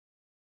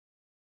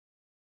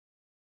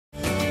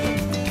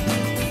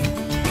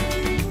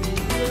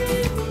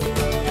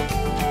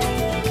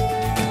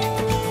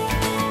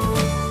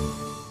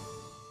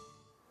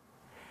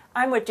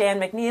I'm with Jan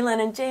McNeilon,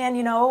 and Jan,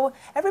 you know,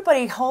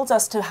 everybody holds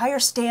us to higher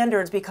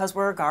standards because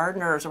we're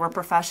gardeners or we're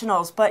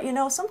professionals, but you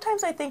know,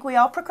 sometimes I think we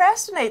all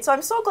procrastinate, so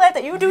I'm so glad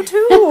that you do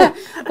too.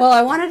 Well,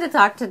 I wanted to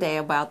talk today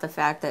about the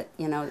fact that,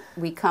 you know,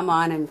 we come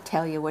on and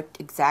tell you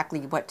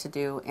exactly what to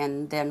do,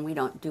 and then we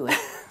don't do it.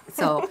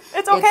 So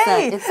it's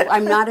okay.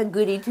 I'm not a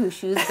goody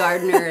two-shoes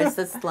gardener. It's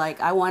just like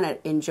I want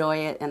to enjoy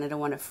it and I don't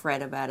want to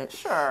fret about it.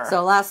 Sure.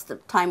 So last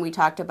time we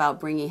talked about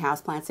bringing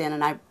houseplants in,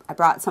 and I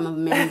brought some of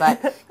them in,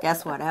 but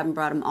guess what? I haven't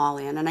brought them all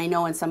in. And I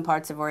know in some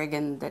parts of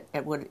Oregon that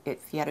if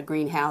you had a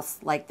greenhouse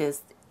like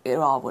this, it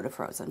all would have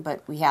frozen.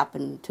 But we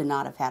happen to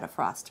not have had a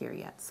frost here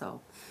yet,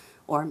 so,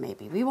 or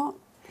maybe we won't.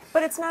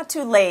 But it's not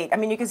too late. I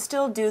mean, you can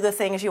still do the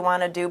things you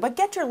want to do, but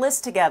get your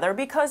list together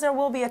because there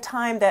will be a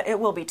time that it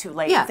will be too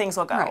late and things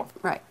will go. Right,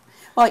 right.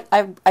 Well,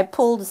 I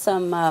pulled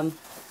some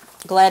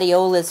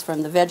gladiolas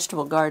from the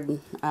vegetable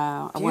garden.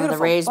 One of the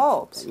raised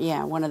bulbs.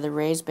 Yeah, one of the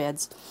raised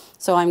beds.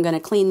 So I'm going to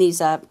clean these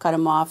up, cut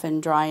them off,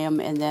 and dry them,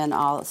 and then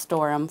I'll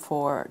store them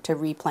to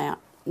replant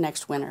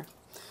next winter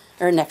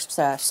or next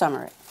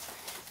summer.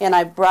 And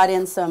I brought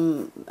in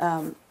some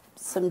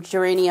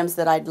geraniums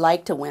that I'd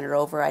like to winter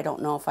over. I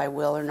don't know if I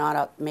will or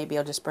not. Maybe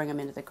I'll just bring them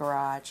into the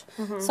garage.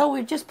 So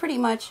we just pretty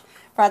much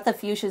brought the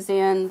fuchsias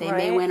in. They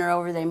may winter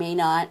over, they may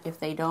not. If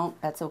they don't,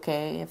 that's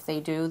okay. If they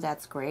do,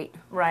 that's great.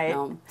 Right.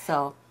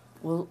 So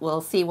we'll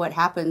see what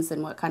happens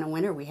and what kind of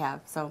winter we have.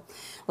 So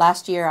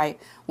last year I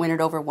wintered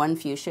over one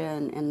fuchsia,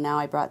 and now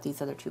I brought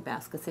these other 2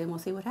 baskets in. We'll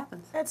see what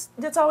happens.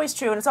 That's always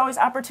true, and it's always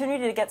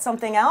opportunity to get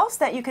something else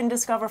that you can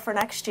discover for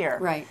next year.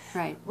 Right,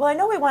 right. Well, I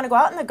know we want to go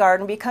out in the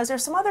garden because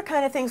there's some other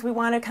kind of things we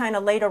want to kind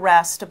of lay to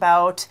rest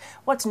about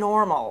what's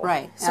normal.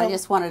 Right. So, I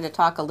just wanted to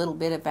talk a little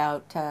bit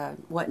about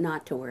what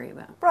not to worry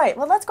about. Right.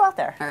 Well, let's go out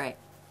there. All right.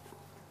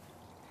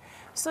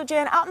 So,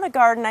 Jan, out in the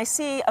garden, I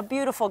see a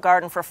beautiful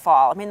garden for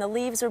fall. I mean, the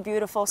leaves are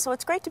beautiful, so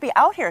it's great to be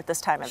out here at this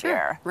time of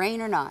year.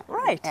 Rain or not.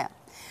 Right. Yeah.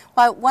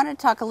 Well, I wanted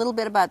to talk a little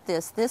bit about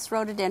this. This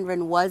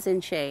rhododendron was in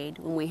shade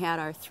when we had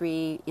our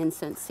 3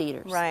 incense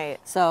cedars. Right.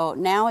 So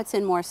now it's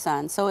in more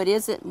sun. So it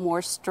is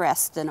more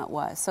stressed than it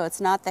was. So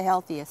it's not the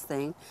healthiest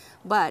thing,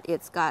 but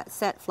it's got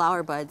set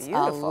flower buds, a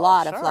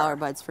lot of flower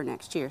buds for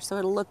next year. So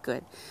it'll look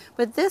good.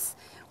 But this,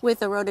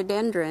 with a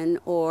rhododendron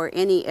or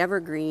any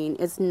evergreen,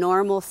 is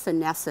normal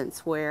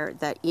senescence where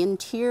the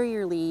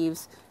interior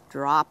leaves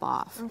drop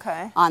off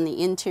on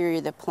the interior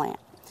of the plant.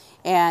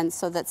 And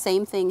so that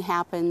same thing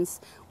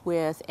happens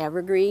with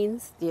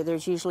evergreens.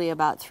 There's usually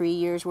about 3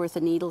 years worth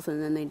of needles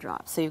and then they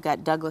drop. So you've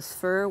got Douglas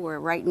fir where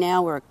right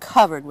now we're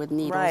covered with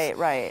needles. Right,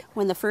 right.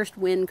 When the first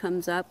wind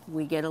comes up,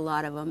 we get a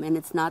lot of them, and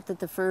it's not that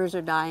the firs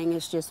are dying,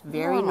 it's just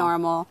very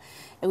normal.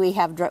 And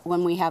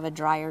when we have a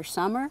drier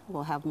summer,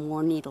 we'll have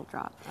more needle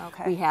drop.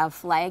 We have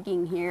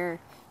flagging here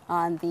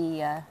on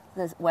the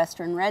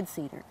western red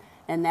cedar.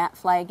 And that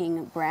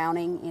flagging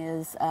browning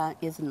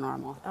is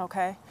normal.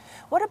 Okay.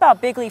 What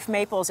about big leaf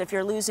maples if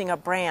you're losing a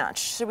branch?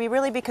 Should we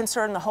really be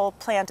concerned the whole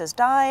plant is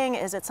dying?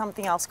 Is it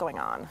something else going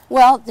on?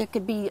 Well, there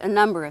could be a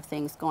number of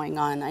things going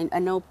on. I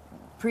know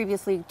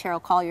previously Terrell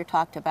Collier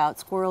talked about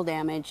squirrel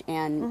damage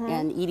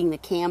and eating the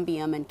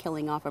cambium and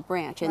killing off a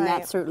branch. And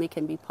that certainly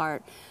can be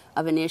part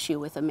of an issue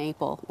with a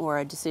maple or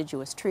a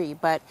deciduous tree.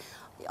 But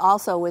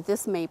also with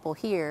this maple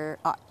here,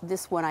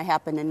 this one I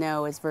happen to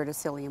know is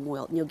verticillium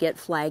wilt. And you'll get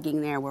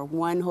flagging there where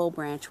one whole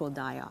branch will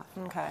die off.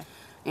 Okay.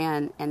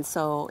 And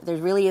so there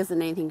really isn't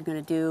anything you're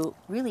going to do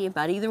really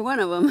about either one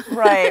of them.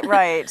 Right,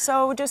 right.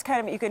 So just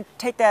kind of, you can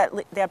take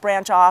that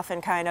branch off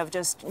and kind of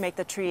just make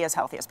the tree as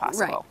healthy as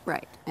possible.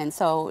 Right, right. And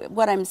so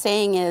what I'm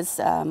saying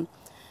is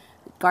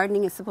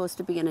gardening is supposed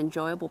to be an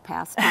enjoyable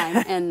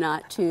pastime and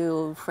not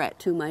to fret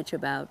too much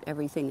about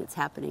everything that's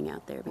happening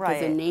out there.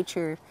 Because in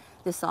nature,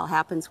 this all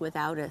happens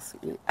without us,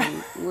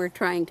 and we're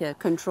trying to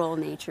control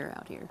nature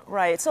out here.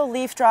 Right, so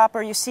leaf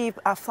dropper, you see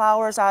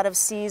flowers out of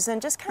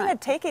season, just kind of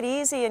take it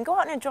easy and go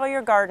out and enjoy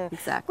your garden.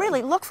 Exactly.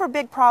 Really, look for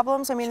big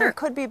problems. I mean, there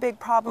could be big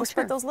problems,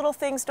 but those little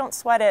things, don't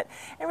sweat it.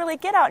 And really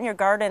get out in your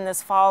garden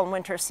this fall and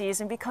winter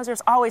season because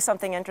there's always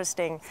something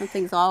interesting.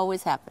 Something's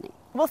always happening.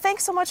 Well,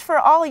 thanks so much for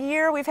all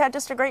year. We've had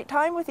just a great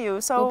time with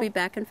you. So we'll be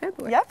back in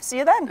February. Yep, see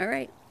you then. All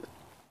right.